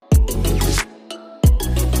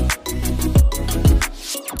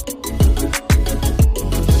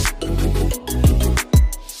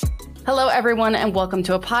everyone, and welcome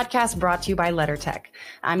to a podcast brought to you by LeddarTech.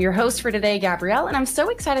 I'm your host for today, Gabrielle, and I'm so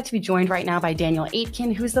excited to be joined right now by Daniel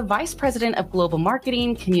Aitken, who's the Vice President of Global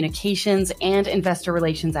Marketing, Communications, and Investor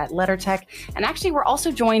Relations at LeddarTech. And actually, we're also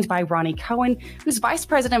joined by Ronnie Cohen, who's Vice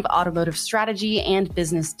President of Automotive Strategy and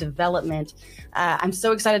Business Development. I'm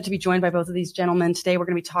so excited to be joined by both of these gentlemen. Today, we're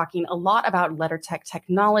going to be talking a lot about LeddarTech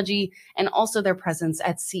technology and also their presence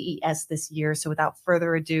at CES this year. So without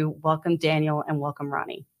further ado, welcome Daniel and welcome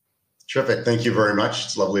Ronnie. Terrific. Thank you very much.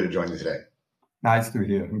 It's lovely to join you today. Nice to be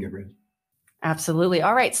here, Gabriel. Absolutely.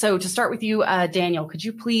 All right. So to start with you, Daniel, could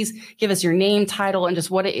you please give us your name, title, and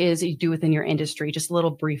just what it is that you do within your industry? Just a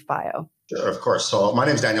little brief bio. Sure, of course. So my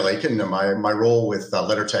name is Daniel Aitken, and my role with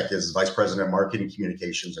LeddarTech is Vice President of Marketing,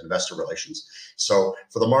 Communications, and Investor Relations. So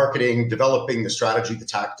for the marketing, developing the strategy, the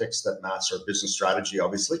tactics that match our business strategy,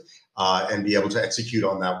 obviously, and be able to execute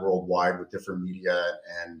on that worldwide with different media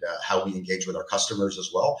and how we engage with our customers as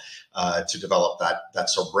well to develop that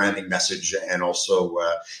sort of branding message and also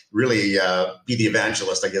really be the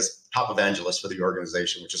evangelist, I guess, top evangelist for the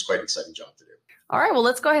organization, which is quite an exciting job to do. All right, well,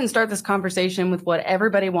 let's go ahead and start this conversation with what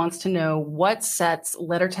everybody wants to know. What sets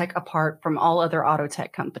LeddarTech apart from all other auto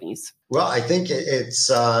tech companies? Well, I think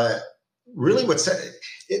it's really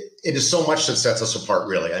it is so much that sets us apart,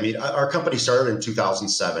 really. I mean, our company started in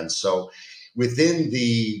 2007. So within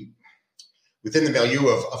the milieu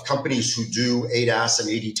of companies who do ADAS and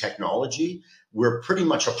AD technology, we're pretty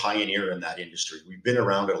much a pioneer in that industry. We've been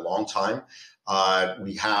around it a long time.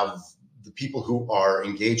 We have the people who are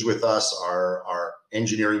engaged with us, our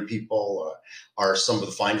engineering people, are some of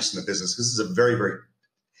the finest in the business. This is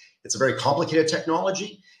it's a very complicated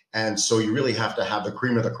technology. And so you really have to have the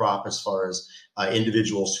cream of the crop as far as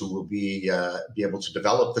individuals who will be able to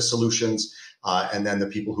develop the solutions and then the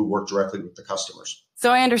people who work directly with the customers.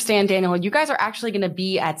 So I understand, Daniel, you guys are actually going to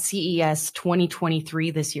be at CES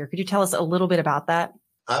 2023 this year. Could you tell us a little bit about that?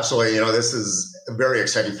 Absolutely. This is very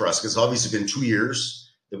exciting for us because it's obviously been 2 years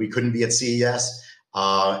that we couldn't be at CES.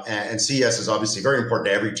 And CES is obviously very important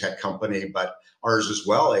to every tech company, but ours as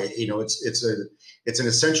well. It's an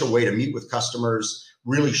essential way to meet with customers,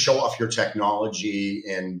 really show off your technology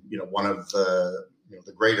in one of the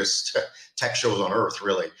greatest tech shows on earth,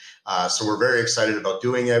 really. So we're very excited about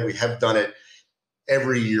doing it. We have done it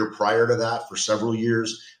every year prior to that for several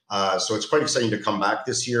years. So it's quite exciting to come back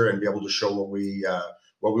this year and be able to show what we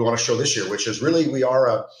want to show this year, which is really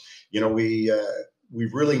we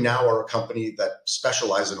really now are a company that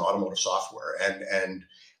specializes in automotive software. And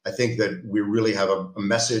I think that we really have a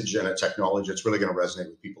message and a technology that's really going to resonate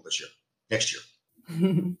with people next year.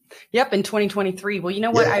 Yep, in 2023. Well, you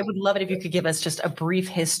know what? Yeah. I would love it if you could give us just a brief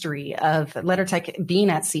history of LeddarTech being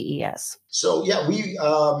at CES. So, yeah, we,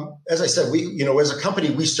 as I said, as a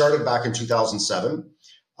company, we started back in 2007.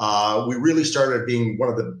 We really started being one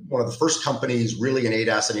of the first companies really in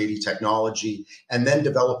ADAS and AD technology, and then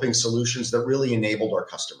developing solutions that really enabled our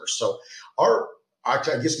customers. So I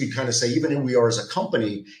guess we kind of say, even who we are as a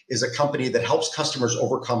company, is a company that helps customers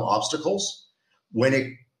overcome obstacles when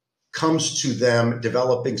it comes to them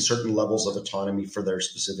developing certain levels of autonomy for their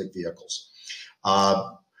specific vehicles.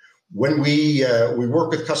 When we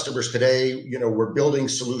work with customers today, we're building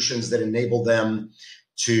solutions that enable them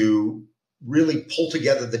to really pull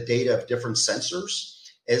together the data of different sensors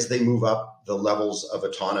as they move up the levels of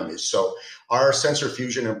autonomy. So our sensor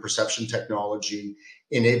fusion and perception technology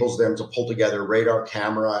enables them to pull together radar,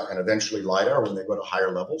 camera, and eventually LiDAR when they go to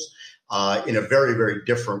higher levels in a very, very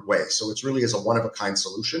different way. So it's really is a one-of-a-kind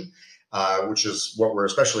solution, which is what we're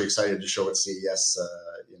especially excited to show at CES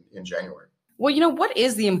in January. Well, what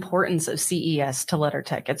is the importance of CES to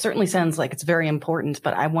LeddarTech? It certainly sounds like it's very important,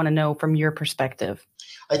 but I want to know from your perspective.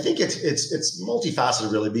 I think it's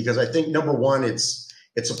multifaceted, really, because I think number one, it's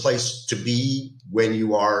a place to be when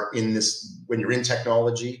you're in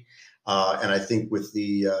technology, and I think with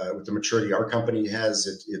the maturity our company has,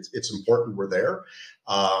 it's important we're there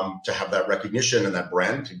to have that recognition and that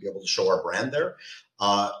brand, to be able to show our brand there.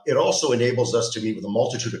 It also enables us to meet with a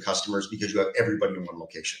multitude of customers because you have everybody in one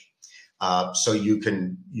location. So you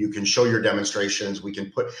can show your demonstrations. We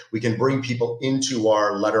can bring people into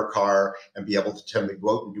our Leddar car and be able to go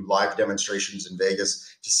out and do live demonstrations in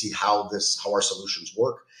Vegas to see how our solutions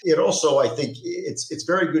work. It also, I think, it's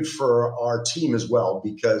very good for our team as well,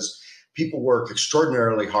 because people work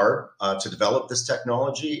extraordinarily hard to develop this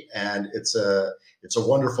technology, and it's a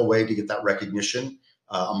wonderful way to get that recognition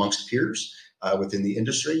amongst peers within the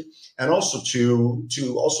industry, and also to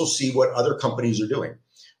also see what other companies are doing.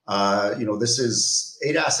 This is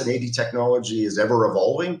ADAS and AD technology is ever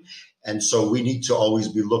evolving. And so we need to always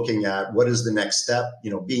be looking at what is the next step,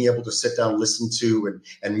 being able to sit down, listen to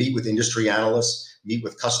and meet with industry analysts meet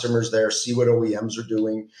with customers there, see what OEMs are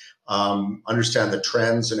doing, understand the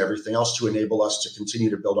trends and everything else to enable us to continue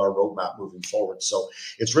to build our roadmap moving forward. So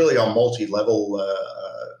it's really a multi-level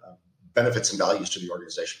benefits and values to the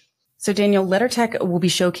organization. So Daniel, LeddarTech will be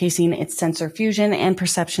showcasing its sensor fusion and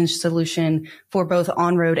perception solution for both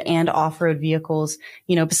on-road and off-road vehicles.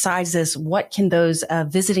 Besides this, what can those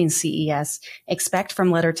visiting CES expect from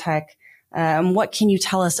LeddarTech? What can you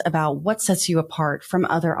tell us about what sets you apart from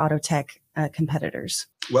other auto tech competitors?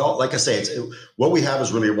 Well, like I say, what we have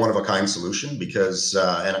is really a one-of-a-kind solution because,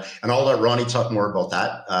 and I'll let Ronnie talk more about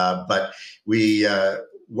that. But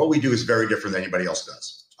what we do is very different than anybody else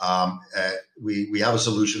does. We have a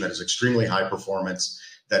solution that is extremely high performance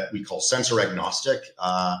that we call sensor agnostic.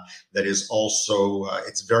 That is also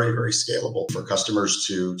it's very, very scalable for customers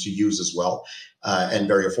to use as well, and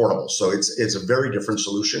very affordable. So it's a very different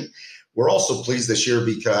solution. We're also pleased this year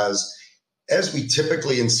because, as we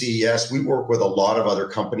typically in CES, we work with a lot of other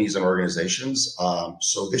companies and organizations.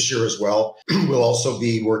 So this year as well, we'll also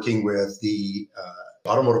be working with the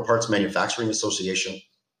Automotive Parts Manufacturing Association,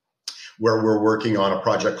 where we're working on a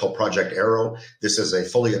project called Project Aero. This is a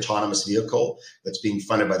fully autonomous vehicle that's being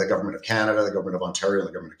funded by the Government of Canada, the Government of Ontario, and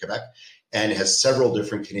the Government of Quebec, and it has several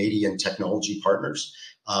different Canadian technology partners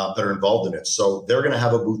that are involved in it. So they're going to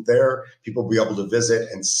have a booth there. People will be able to visit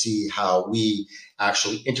and see how we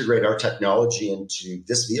actually integrate our technology into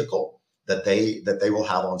this vehicle that they will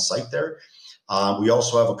have on site there. We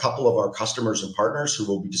also have a couple of our customers and partners who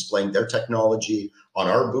will be displaying their technology on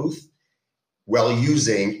our booth while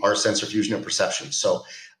using our sensor fusion and perception. So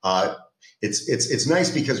it's nice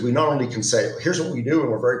because we not only can say, here's what we do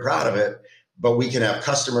and we're very proud of it, but we can have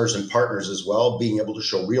customers and partners as well being able to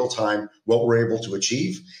show real time what we're able to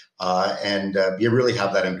achieve and you really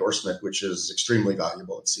have that endorsement, which is extremely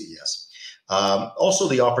valuable at CES. Also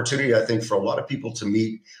the opportunity, I think, for a lot of people to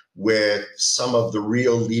meet with some of the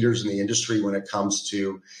real leaders in the industry when it comes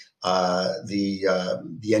to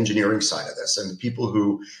the engineering side of this, and the people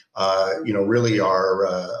who really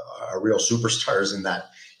are real superstars in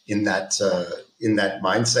that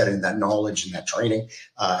mindset, in that knowledge, in that training,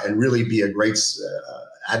 and really be a great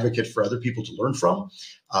advocate for other people to learn from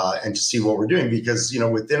and to see what we're doing. Because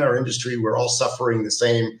within our industry, we're all suffering the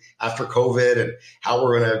same after COVID, and how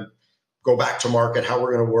we're going to go back to market, how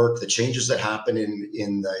we're going to work, the changes that happen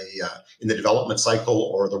in the development cycle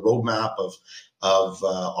or the roadmap of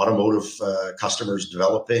automotive customers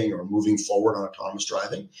developing or moving forward on autonomous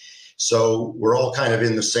driving. So we're all kind of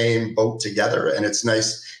in the same boat together, and it's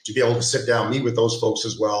nice to be able to sit down, meet with those folks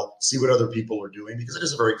as well, see what other people are doing, because it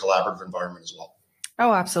is a very collaborative environment as well.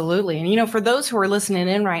 Oh, absolutely. And, for those who are listening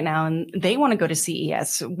in right now and they want to go to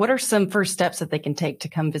CES, what are some first steps that they can take to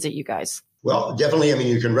come visit you guys? Well, definitely.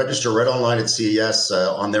 You can register right online at CES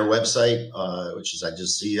on their website, which is at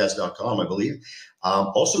just ces.com, I believe.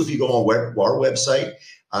 Also, if you go on our website,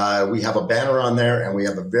 we have a banner on there, and we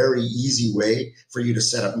have a very easy way for you to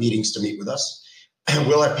set up meetings to meet with us. And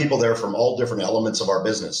we'll have people there from all different elements of our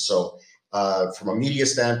business. So from a media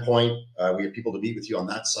standpoint, we have people to meet with you on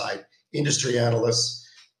that side, industry analysts,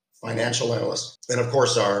 financial analysts, and of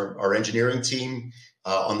course our engineering team.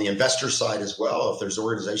 On the investor side as well, if there's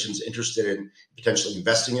organizations interested in potentially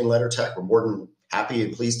investing in LeddarTech, we're more than happy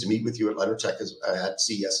and pleased to meet with you at LeddarTech at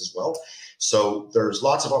CES as well. So there's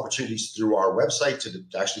lots of opportunities through our website to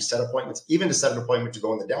actually set appointments, even to set an appointment to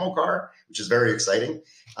go in the demo car, which is very exciting.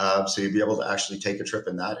 So you'll be able to actually take a trip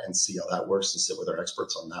in that and see how that works and sit with our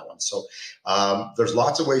experts on that one. So there's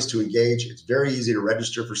lots of ways to engage. It's very easy to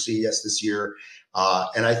register for CES this year.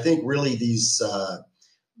 And I think really these...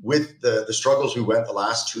 with the struggles we went the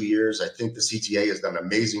last 2 years, I think the CTA has done an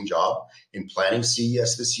amazing job in planning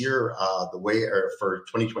CES this year. For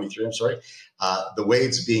 2023, I'm sorry, the way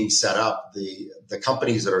it's being set up, the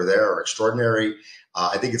companies that are there are extraordinary.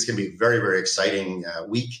 I think it's going to be a very, very exciting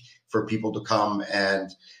week for people to come, and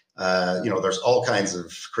there's all kinds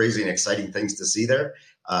of crazy and exciting things to see there.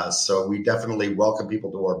 So we definitely welcome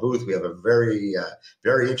people to our booth. We have a very,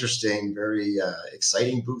 very interesting, very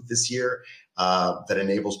exciting booth this year. That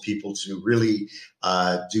enables people to really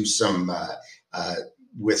do some,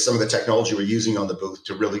 with some of the technology we're using on the booth,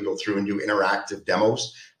 to really go through and do interactive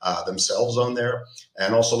demos themselves on there.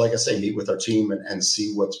 And also, like I say, meet with our team and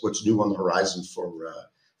see what's new on the horizon for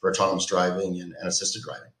autonomous driving and assisted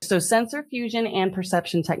driving. So sensor fusion and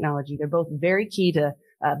perception technology, they're both very key to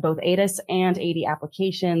both ADAS and AD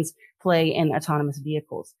applications play in autonomous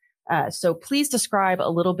vehicles. So please describe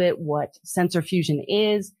a little bit what sensor fusion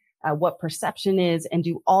is, what perception is, and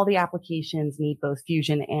do all the applications need both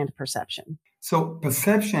fusion and perception? So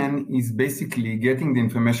perception is basically getting the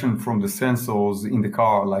information from the sensors in the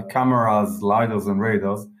car, like cameras, lidars, and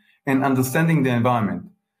radars, and understanding the environment.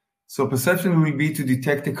 So perception will be to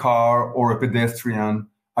detect a car or a pedestrian,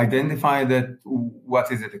 identify that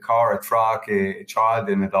what is it, a car, a truck, a child,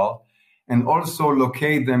 an adult, and also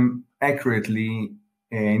locate them accurately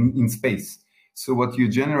in space. So what you're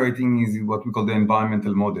generating is what we call the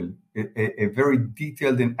environmental model, a very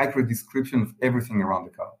detailed and accurate description of everything around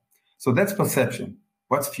the car. So that's perception.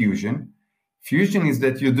 What's fusion? Fusion is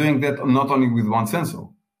that you're doing that not only with one sensor.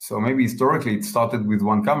 So maybe historically it started with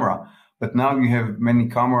one camera, but now you have many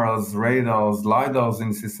cameras, radars, LiDARs in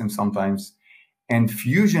the system sometimes. And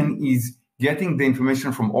fusion is getting the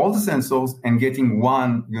information from all the sensors and getting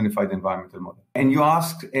one unified environmental model. And you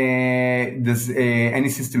asked, does any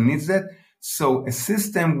system needs that? So a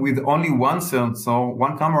system with only one sensor,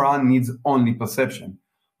 one camera, needs only perception.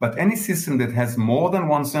 But any system that has more than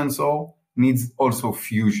one sensor needs also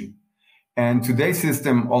fusion. And today's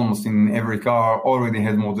system, almost in every car, already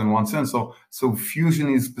has more than one sensor. So fusion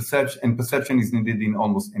is perception, and perception is needed in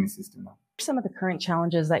almost any system now. What are some of the current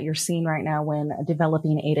challenges that you're seeing right now when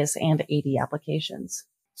developing ADAS and AD applications?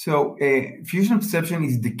 So fusion perception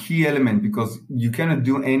is the key element because you cannot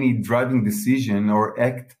do any driving decision or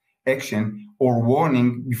action or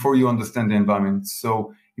warning before you understand the environment.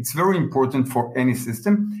 So it's very important for any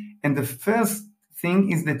system. And the first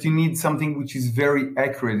thing is that you need something which is very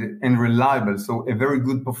accurate and reliable. So a very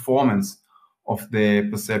good performance of the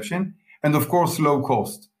perception and of course, low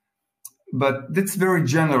cost. But that's very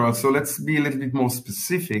general. So let's be a little bit more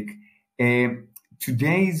specific.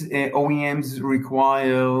 Today's OEMs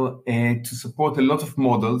require to support a lot of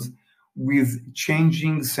models with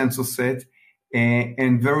changing sensor set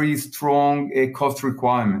and very strong cost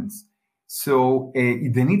requirements. So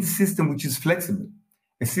they need a system which is flexible,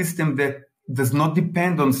 a system that does not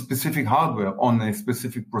depend on specific hardware, on a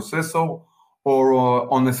specific processor or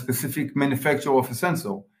on a specific manufacturer of a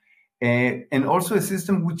sensor. And also a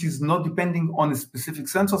system which is not depending on a specific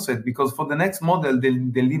sensor set, because for the next model, they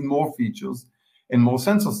need more features and more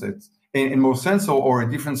sensor sets, and more sensor or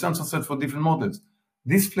a different sensor set for different models.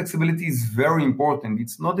 This flexibility is very important.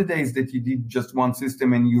 It's not the days that you did just one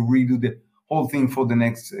system and you redo the whole thing for the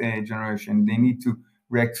next generation. They need to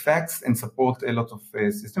react fast and support a lot of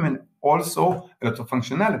system and also a lot of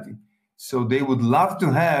functionality. So they would love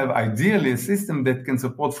to have, ideally, a system that can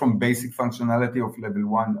support from basic functionality of level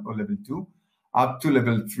 1 or level 2 up to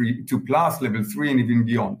level 3, 2 plus, level 3, and even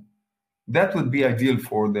beyond. That would be ideal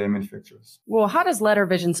for the manufacturers. Well, how does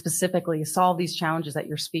LeddarVision specifically solve these challenges that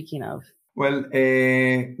you're speaking of? Well,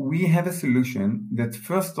 we have a solution that,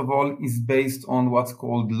 first of all, is based on what's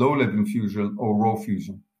called low-level fusion or raw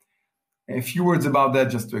fusion. A few words about that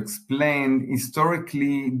just to explain.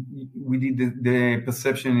 Historically, we did the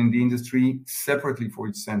perception in the industry separately for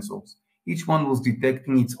its sensors. Each one was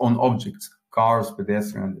detecting its own objects, cars,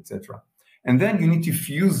 pedestrians, etc. And then you need to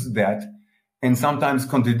fuse that, and sometimes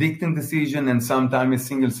contradicting decision, and sometimes a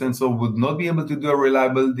single sensor would not be able to do a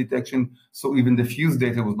reliable detection, so even the fused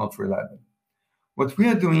data was not reliable. What we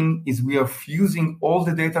are doing is we are fusing all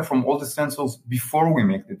the data from all the sensors before we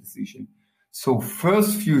make the decision. So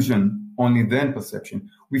first fusion, only then perception.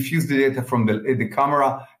 We fuse the data from the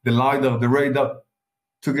camera, the LiDAR, the radar,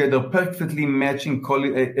 together perfectly matching,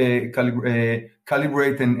 calibrate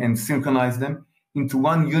and synchronize them into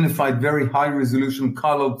one unified, very high resolution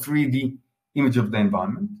colored 3D image of the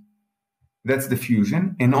environment. That's the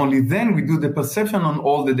fusion. And only then we do the perception on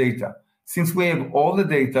all the data. Since we have all the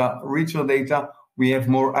data, richer data, we have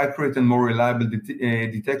more accurate and more reliable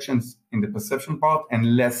detections in the perception part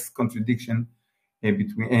and less contradiction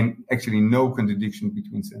and actually no contradiction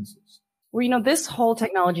between sensors. Well, this whole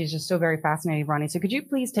technology is just so very fascinating, Ronnie. So could you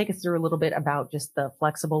please take us through a little bit about just the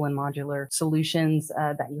flexible and modular solutions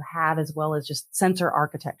that you have, as well as just sensor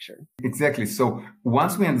architecture? Exactly. So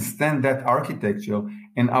once we understand that architecture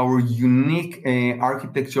and our unique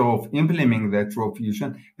architecture of implementing that raw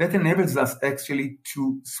fusion, that enables us actually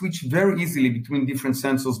to switch very easily between different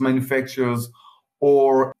sensors, manufacturers,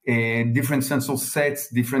 or different sensor sets,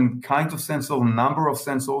 different kinds of sensors, number of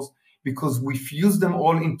sensors, because we fuse them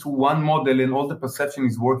all into one model and all the perception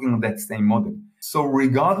is working on that same model. So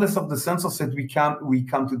regardless of the sensor set, we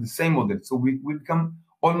come to the same model. So we become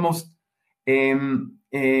almost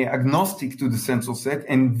agnostic to the sensor set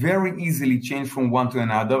and very easily change from one to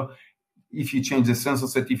another. If you change the sensor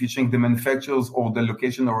set, if you change the manufacturers or the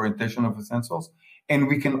location or orientation of the sensors. And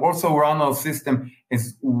we can also run our system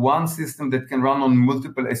as one system that can run on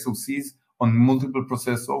multiple SoCs, on multiple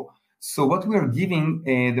processors. So what we are giving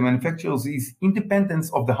the manufacturers is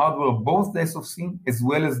independence of the hardware, both the SoC as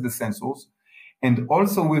well as the sensors. And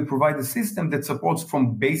also we provide a system that supports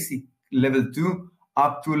from basic level 2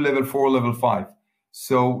 up to level 4, level 5.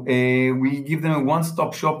 So we give them a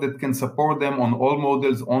one-stop shop that can support them on all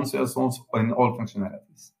models, on cell phones, and all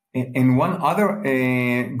functionalities. And one other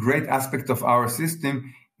great aspect of our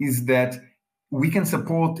system is that we can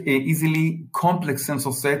support easily complex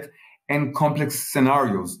sensor set and complex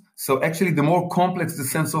scenarios. So actually, the more complex the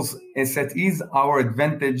sensor set is, our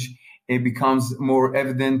advantage becomes more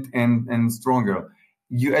evident and stronger.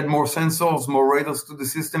 You add more sensors, more radars to the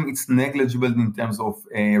system, it's negligible in terms of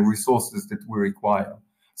resources that we require.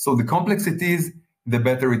 So the complexities, the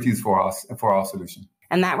better it is for us, for our solution.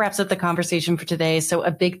 And that wraps up the conversation for today. So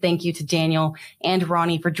a big thank you to Daniel and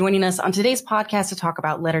Ronnie for joining us on today's podcast to talk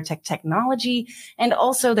about LeddarTech technology and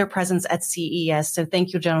also their presence at CES. So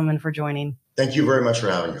thank you, gentlemen, for joining. Thank you very much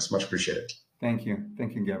for having us. Much appreciated. Thank you.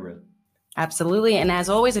 Thank you, Gabriel. Absolutely. And as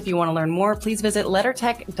always, if you want to learn more, please visit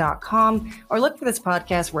LeddarTech.com or look for this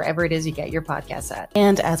podcast wherever it is you get your podcasts at.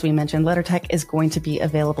 And as we mentioned, LeddarTech is going to be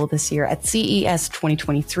available this year at CES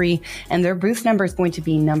 2023. And their booth number is going to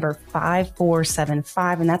be number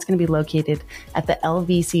 5475. And that's going to be located at the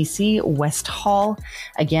LVCC West Hall.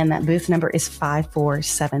 Again, that booth number is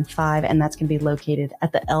 5475. And that's going to be located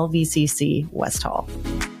at the LVCC West Hall.